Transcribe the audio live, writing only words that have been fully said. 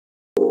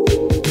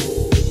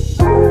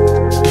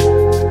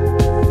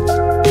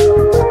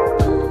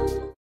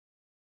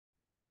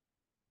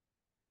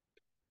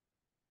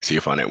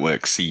CFR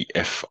Network,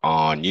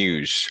 CFR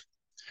News.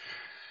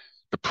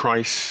 The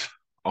price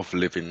of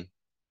living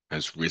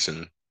has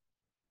risen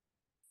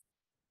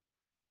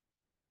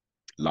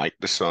like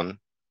the sun,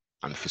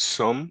 and for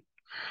some,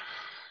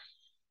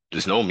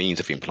 there's no means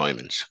of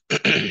employment.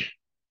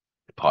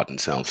 Pardon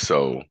self.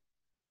 So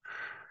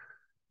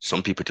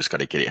some people just got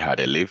to get it how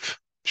they live,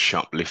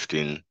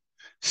 shoplifting,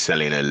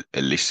 selling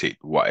illicit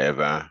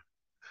whatever,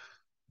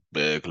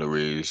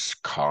 burglaries,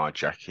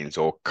 carjackings,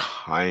 all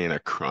kind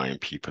of crime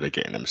people are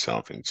getting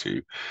themselves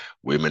into.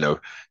 Women are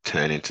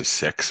turning to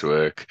sex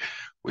work.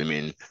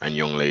 Women and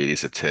young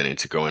ladies are turning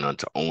to going on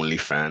to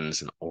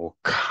OnlyFans and all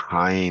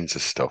kinds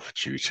of stuff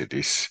due to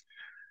this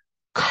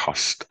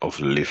cost of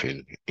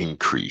living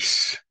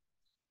increase.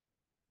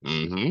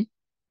 hmm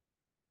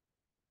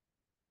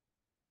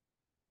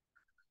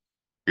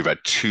We've had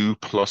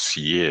 2+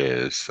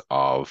 years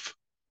of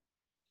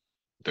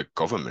the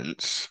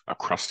governments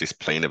across this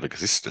plane of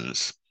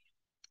existence.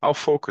 I'll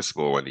focus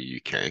more on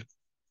the UK,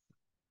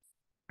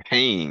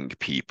 paying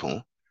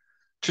people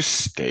to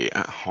stay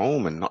at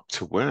home and not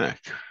to work,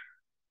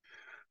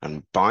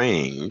 and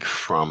buying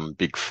from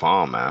Big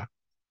Pharma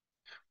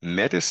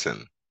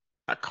medicine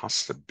that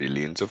costs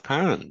billions of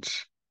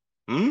pounds.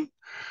 Hmm?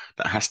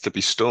 That has to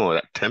be stored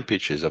at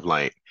temperatures of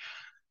like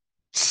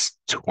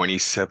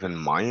 27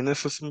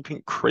 minus or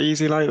something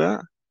crazy like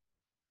that.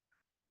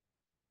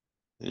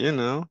 You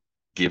know,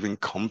 giving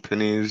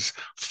companies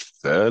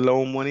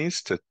furlough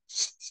monies to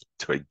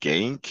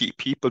again keep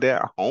people there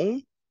at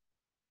home.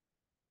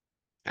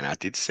 And I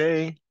did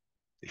say,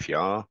 if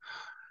y'all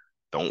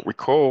don't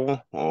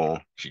recall,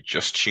 or if you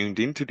just tuned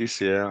into this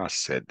year, I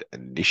said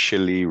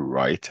initially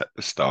right at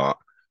the start,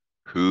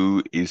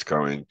 who is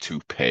going to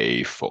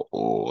pay for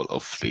all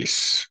of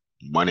this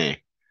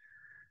money?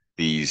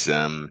 These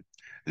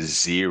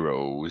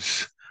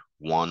zeros,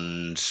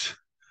 ones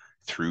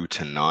through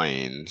to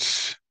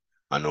nines,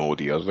 and all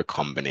the other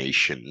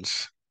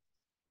combinations.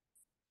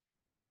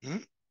 Hmm?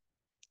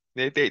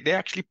 They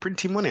actually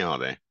printing money, are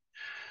they?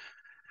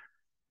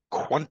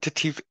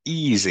 Quantitative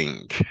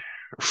easing,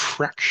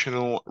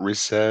 fractional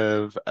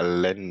reserve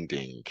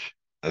lending,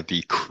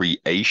 the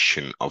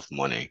creation of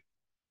money.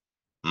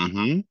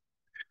 hmm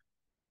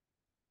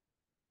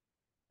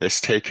Let's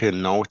take a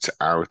note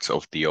out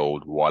of the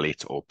old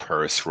wallet or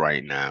purse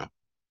right now.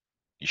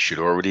 You should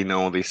already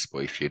know this,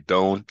 but if you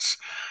don't,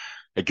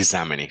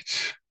 examine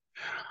it.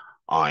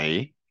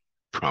 I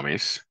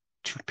promise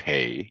to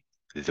pay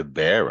the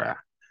bearer.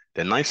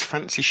 They're nice,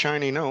 fancy,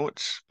 shiny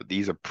notes, but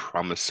these are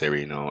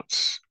promissory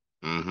notes.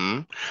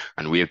 And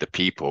we have the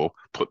people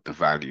put the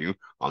value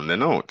on the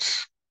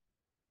notes.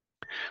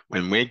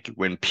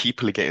 When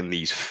people are getting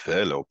these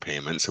furlough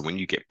payments, and when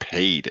you get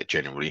paid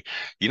generally,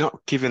 you're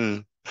not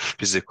given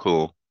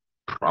physical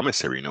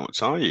promissory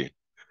notes, are you?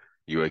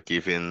 You are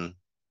given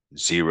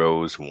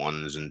zeros,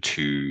 ones, and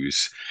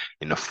twos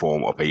in the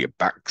form of a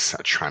back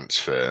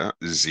transfer,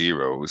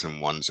 zeros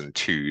and ones and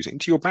twos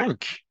into your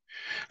bank.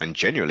 And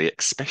generally,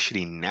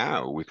 especially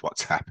now with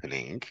what's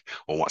happening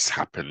or what's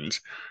happened,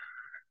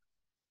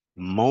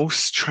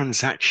 most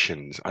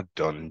transactions are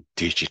done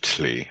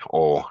digitally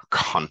or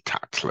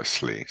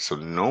contactlessly. So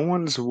no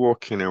one's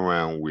walking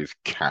around with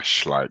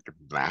cash like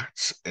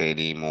that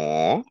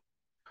anymore.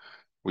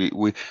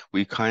 We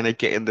kind of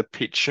get in the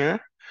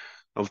picture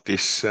of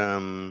this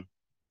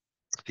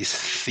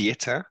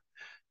theater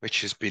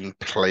which has been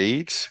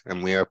played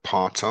and we are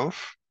part of.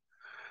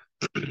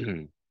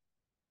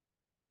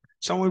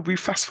 So we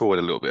fast forward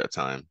a little bit of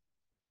time.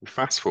 We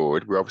fast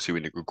forward, we're obviously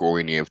in the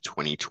Gregorian year of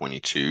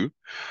 2022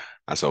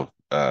 as of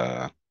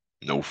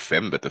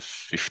November the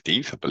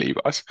 15th, I believe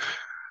it was.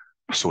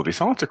 I saw this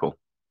article.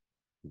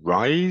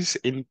 Rise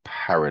in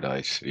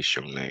Paradise, this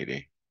young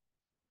lady.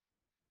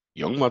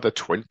 Young mother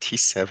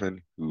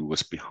 27 who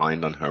was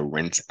behind on her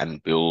rent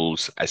and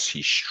bills as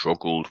she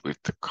struggled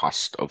with the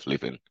cost of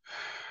living,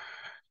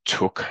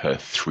 took her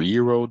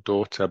 3-year-old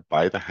daughter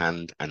by the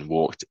hand and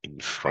walked in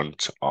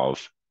front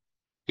of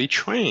the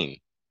train.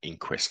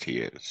 Inquest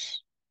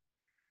hears.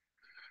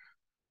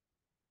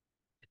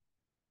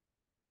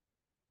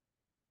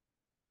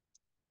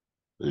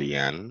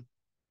 Leighane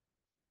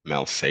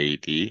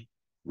Melsadie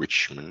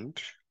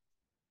Redmond,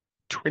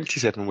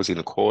 27, was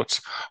in court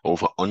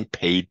over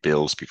unpaid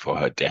bills before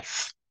her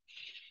death.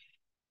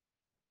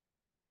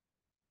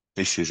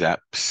 This is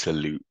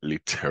absolutely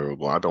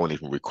terrible. I don't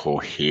even recall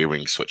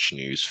hearing such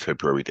news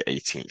February the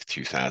 18th,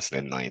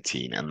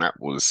 2019, and that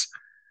was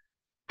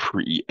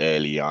pretty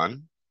early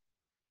on.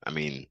 I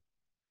mean,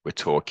 we're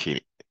talking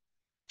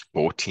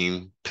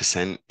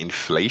 14%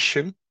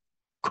 inflation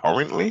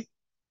currently.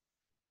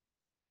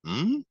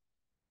 Hmm?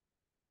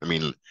 I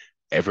mean,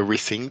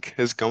 everything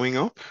is going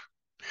up.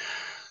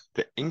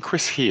 The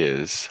increase here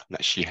is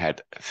that she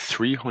had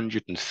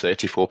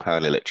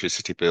 £334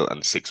 electricity bill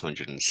and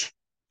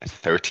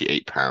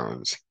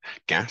 £638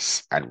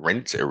 gas and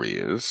rent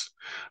arrears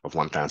of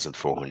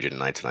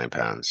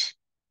 £1,499.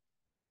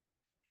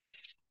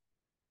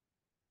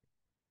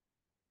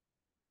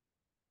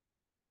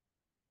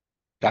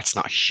 That's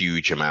not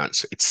huge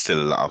amounts. It's still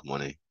a lot of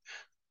money.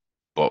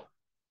 But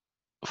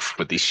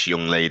for this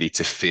young lady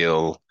to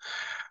feel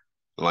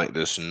like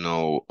there's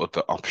no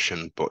other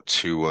option but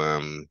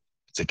to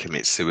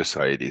commit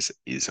suicide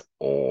is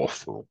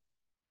awful.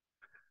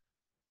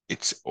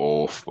 It's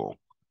awful.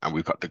 And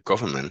we've got the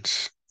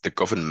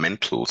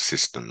governmental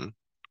system,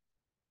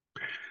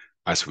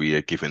 as we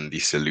are given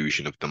this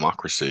illusion of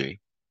democracy.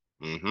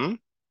 Hmm.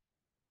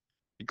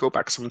 You go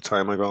back some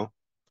time ago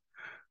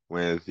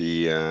where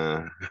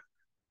the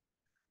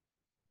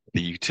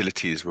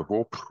utilities were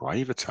all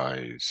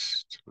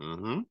privatized.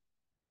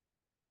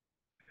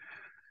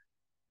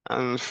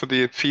 And for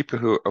the people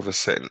who are of a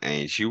certain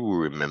age, you will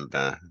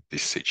remember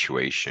this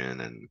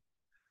situation and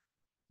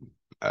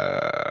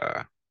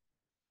uh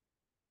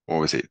what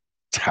was it?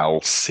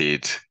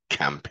 Talcid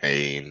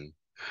campaign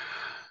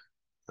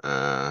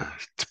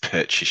to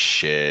purchase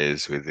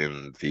shares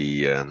within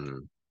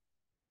the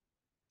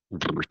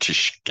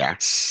British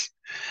gas.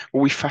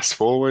 Well, we fast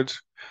forward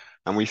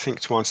and we think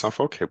to ourselves,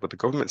 okay, but the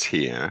government's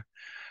here,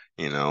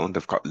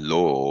 they've got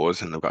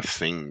laws and they've got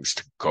things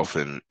to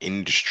govern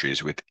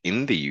industries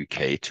within the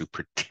UK to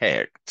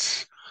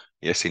protect,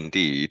 yes,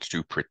 indeed,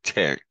 to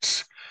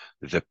protect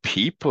the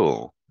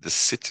people, the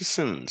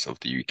citizens of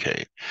the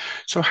UK.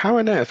 So how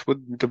on earth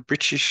would the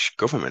British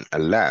government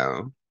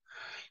allow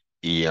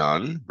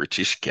Eon,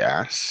 British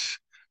Gas,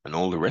 and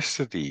all the rest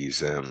of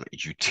these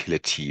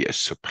utility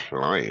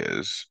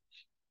suppliers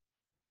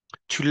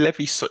to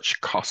levy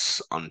such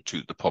costs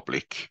onto the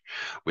public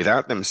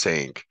without them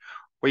saying,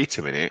 wait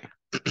a minute,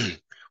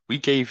 we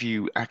gave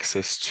you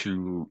access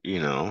to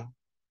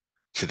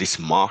this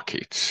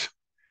market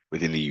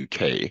within the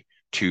UK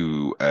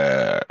to,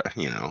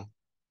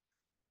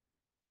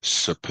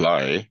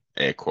 supply,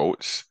 air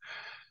quotes,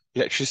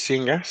 electricity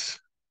and gas,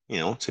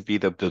 to be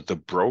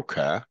the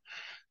broker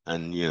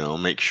and,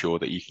 make sure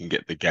that you can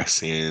get the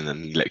gas in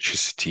and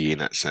electricity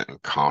in at certain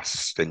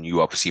costs. Then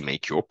you obviously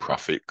make your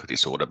profit because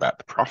it's all about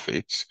the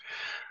profits.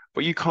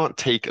 But you can't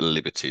take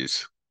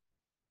liberties.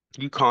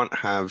 You can't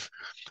have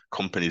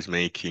companies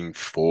making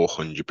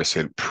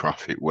 400%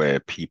 profit where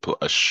people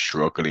are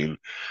struggling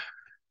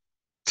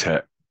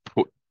to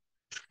put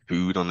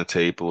food on the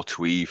table,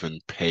 to even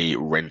pay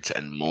rent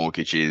and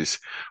mortgages,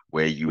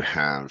 where you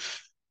have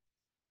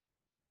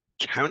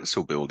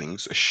council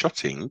buildings are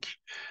shutting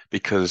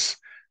because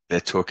they're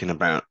talking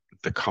about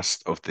the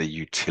cost of the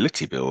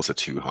utility bills are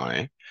too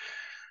high.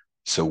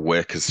 So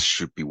workers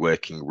should be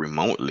working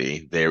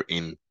remotely. They're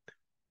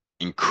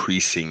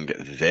increasing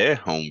their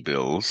home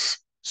bills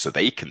so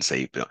they can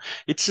save bill.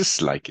 It's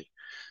just like,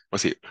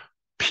 was it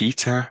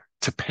Peter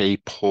to pay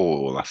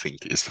Paul, I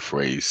think is the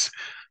phrase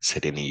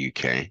said in the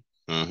UK.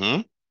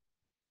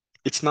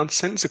 It's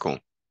nonsensical.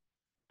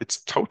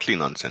 It's totally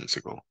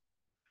nonsensical.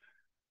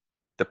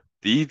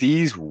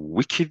 These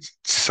wicked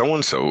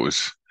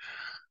so-and-sos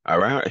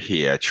are out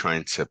here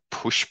trying to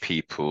push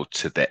people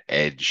to the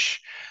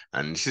edge.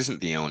 And this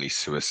isn't the only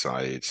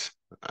suicide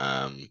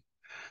um,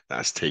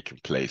 that's taken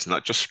place,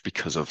 not just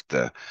because of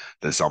the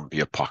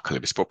zombie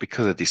apocalypse, but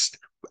because of this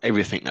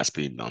everything that's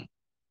been done.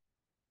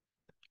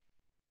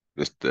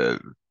 Just the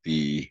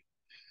the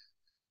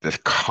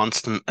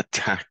constant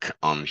attack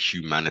on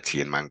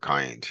humanity and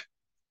mankind,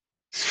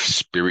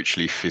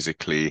 spiritually,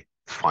 physically,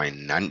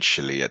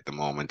 financially at the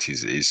moment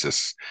is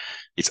just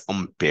it's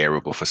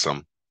unbearable for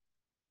some.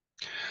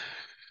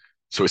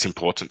 So it's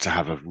important to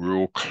have a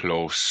real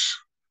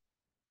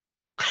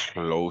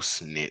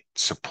close-knit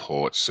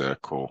support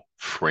circle,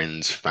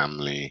 friends,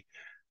 family,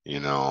 you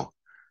know,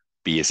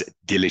 be as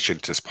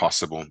diligent as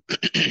possible.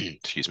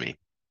 Excuse me.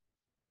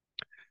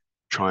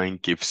 Try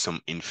and give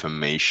some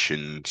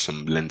information,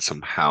 lend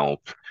some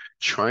help.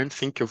 Try and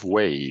think of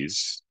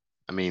ways.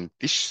 I mean,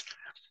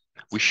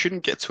 we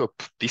shouldn't get to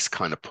this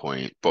kind of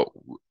point, but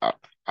I,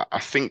 I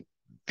think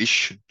this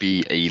should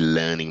be a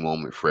learning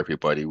moment for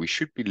everybody. We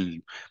should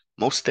be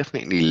most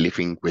definitely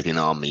living within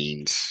our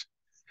means.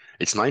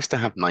 It's nice to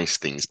have nice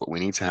things, but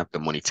we need to have the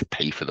money to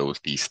pay for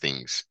these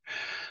things.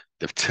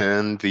 They've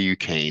turned the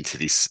UK into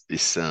this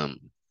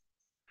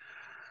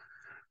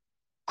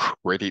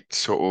credit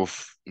sort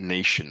of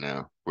nation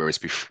now, whereas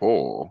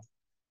before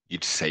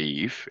you'd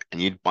save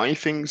and you'd buy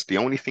things. The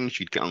only things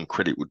you'd get on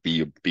credit would be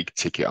your big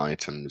ticket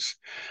items.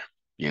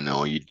 You'd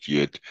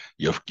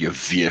your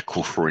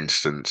vehicle, for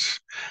instance,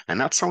 and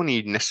that's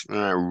only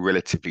a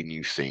relatively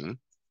new thing.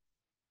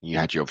 You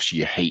had obviously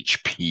your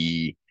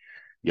HP,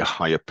 your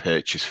hire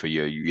purchase for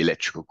your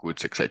electrical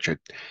goods, etc.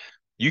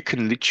 You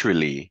can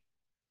literally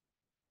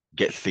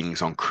get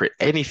things on credit,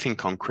 anything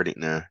on credit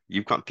now.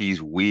 You've got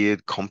these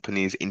weird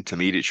companies,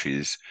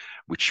 intermediaries,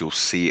 which you'll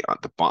see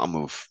at the bottom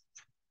of.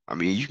 I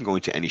mean, you can go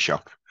into any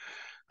shop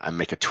and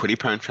make a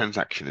 £20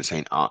 transaction and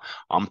saying,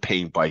 I'm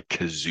paying by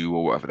Kazoo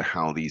or whatever the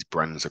hell these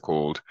brands are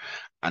called.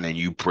 And then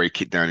you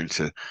break it down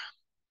into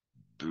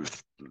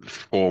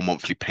 4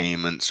 monthly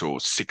payments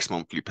or 6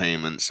 monthly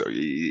payments. So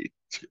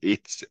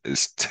it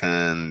has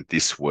turned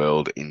this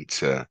world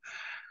into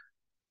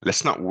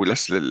let's not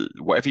let's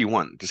whatever you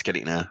want, just get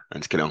it now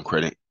and just get it on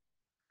credit.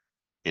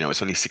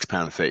 It's only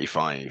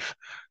 £6.35,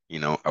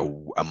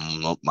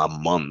 a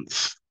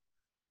month.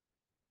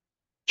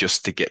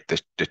 just to get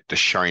the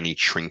shiny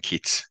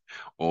trinket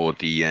or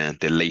the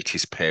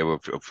latest pair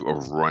of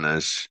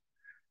runners.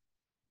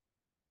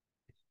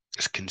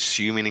 Just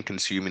consuming and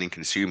consuming and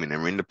consuming.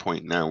 And we're in the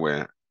point now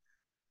where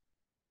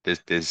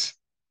there's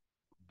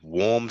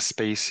warm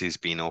spaces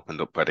being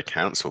opened up by the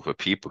council for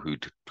people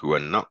who are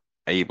not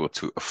able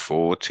to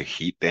afford to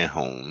heat their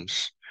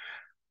homes.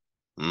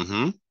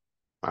 Hmm.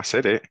 I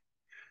said it.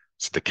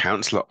 So the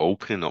council are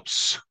opening up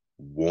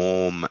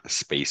warm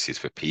spaces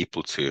for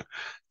people to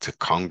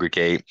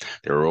congregate.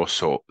 There are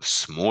also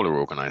smaller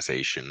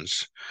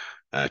organizations,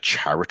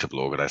 charitable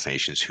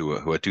organizations who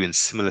are doing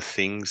similar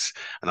things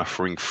and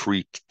offering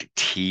free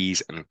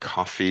teas and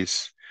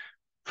coffees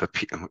for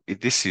people.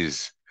 This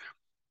is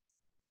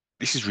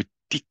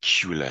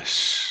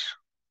ridiculous.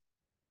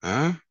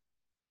 Huh?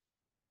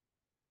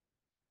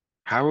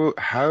 How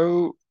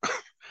how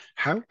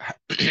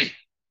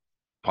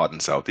pardon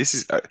self. This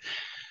is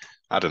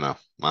I don't know.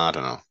 I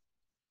don't know.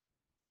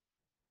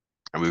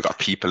 And we've got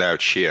people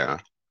out here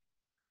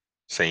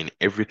saying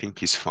everything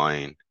is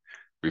fine.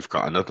 We've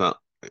got another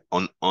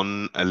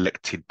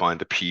unelected by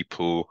the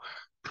people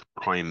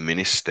prime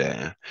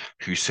minister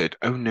who said,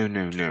 "Oh no,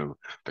 no, no!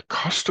 The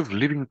cost of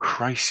living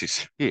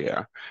crisis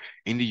here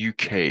in the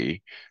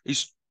UK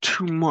is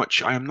too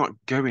much. I am not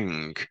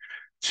going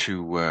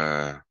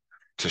to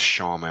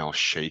Sharm el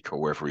Sheikh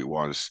or wherever it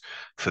was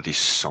for this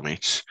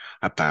summit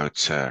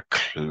about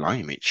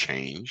climate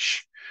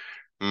change."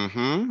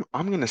 I'm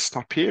gonna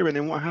stop here, and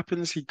then what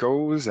happens? He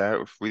goes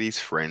out with his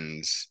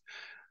friends,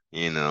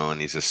 and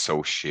his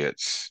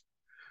associates,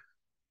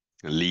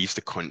 leaves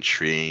the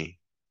country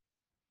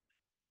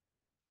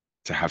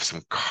to have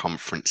some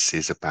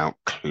conferences about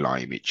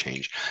climate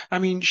change. I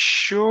mean,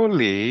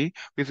 surely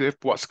with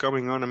what's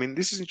going on, I mean,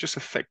 this isn't just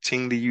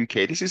affecting the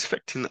UK, this is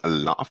affecting a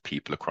lot of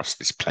people across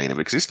this plane of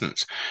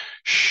existence.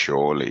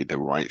 Surely the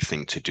right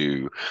thing to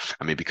do,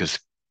 I mean, because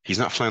he's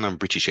not flying on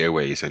British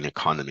Airways and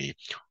economy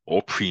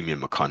or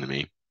premium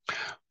economy.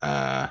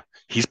 Uh,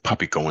 he's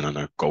probably going on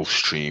a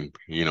Gulfstream,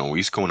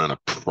 he's going on a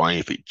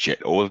private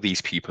jet. All of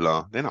these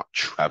people they're not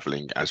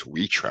traveling as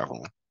we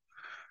travel.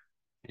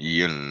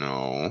 You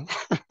know,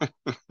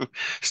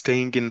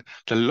 staying in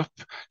the lup,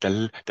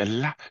 the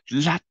la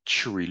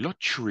luxury, in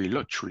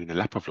the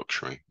lap of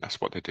luxury.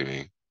 That's what they're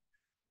doing.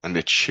 And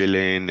they're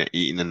chilling, they're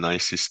eating the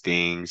nicest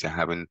things, they're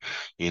having,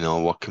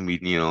 what can we,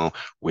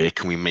 where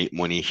can we make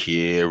money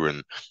here?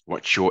 And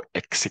what's your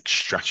exit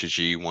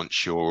strategy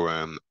once you're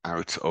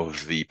out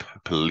of the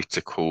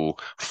political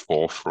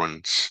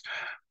forefront?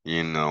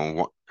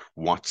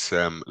 What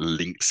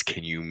links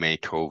can you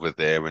make over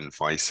there and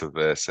vice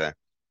versa?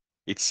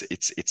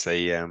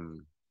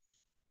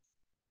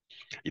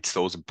 It's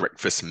those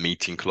breakfast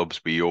meeting clubs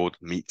where you all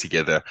meet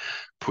together,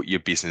 put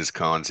your business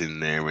cards in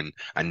there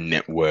and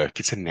network.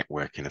 It's a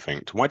networking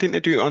event. Why didn't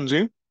they do it on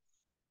Zoom?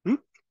 Hmm?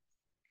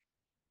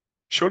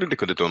 Surely they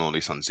could have done all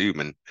this on Zoom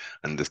and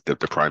the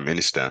Prime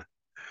Minister,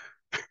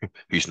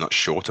 who's not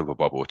short of a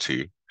bob or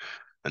two,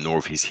 and nor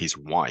of his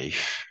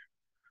wife.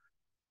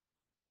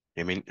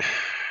 I mean,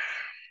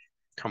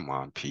 come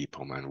on,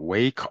 people, man,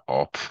 wake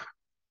up.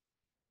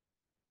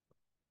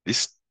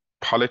 This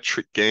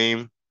politic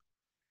game,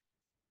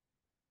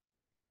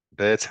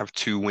 birds have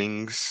two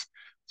wings.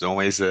 There's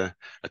always a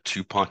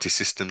two-party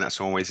system that's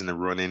always in the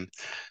running,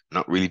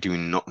 not really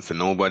doing nothing for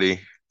nobody.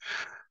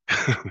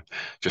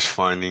 Just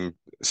finding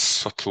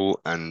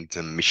subtle and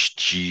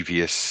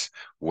mischievous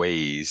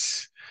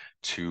ways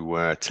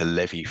to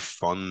levy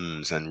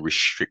funds and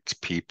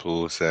restrict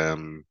people's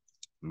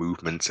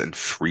movements and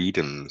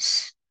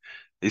freedoms.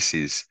 This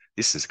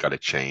has got to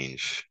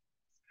change.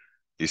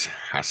 This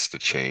has to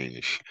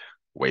change.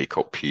 Wake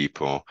up,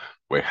 people.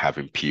 We're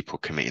having people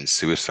committing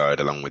suicide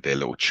along with their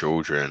little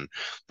children,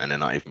 and they're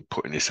not even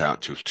putting this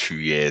out till 2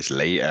 years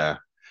later.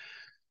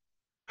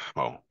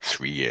 Well,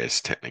 3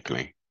 years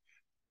technically.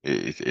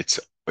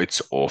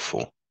 It's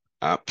awful,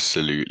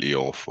 absolutely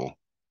awful.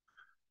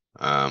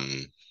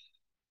 Um,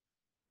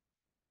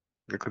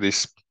 Look at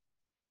this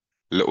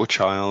little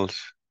child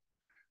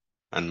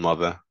and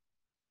mother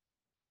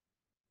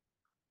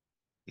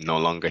no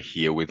longer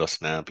here with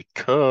us now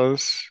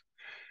because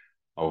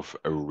of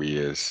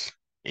arrears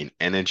in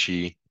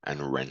energy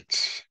and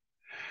rent.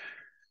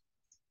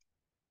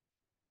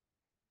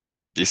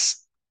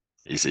 This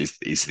is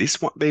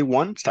this what they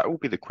want? That will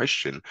be the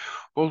question.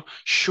 Well,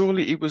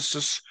 surely it was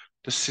just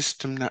the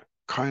system that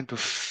kind of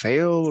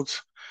failed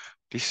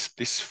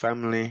this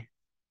family.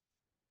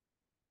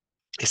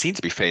 It seems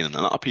to be failing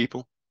a lot of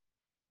people.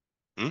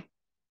 Hmm?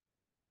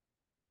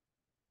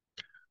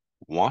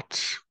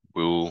 What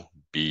will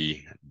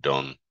be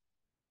done?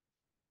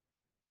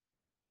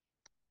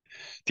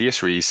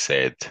 DS Rees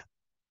said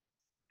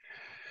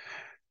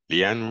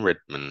Leighane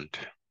Redmond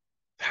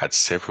had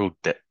several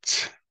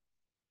debts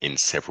in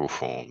several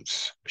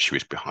forms. She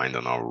was behind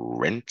on our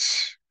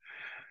rent.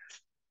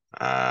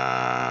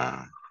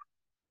 Uh,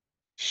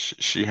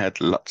 she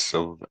had lots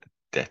of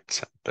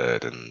debt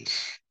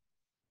burdens.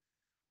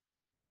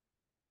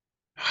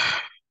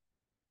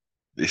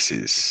 This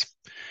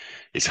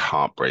is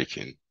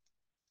heartbreaking.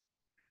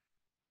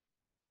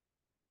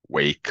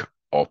 wake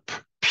up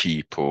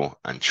people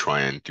and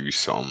try and do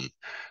some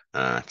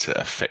to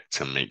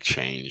affect and make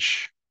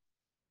change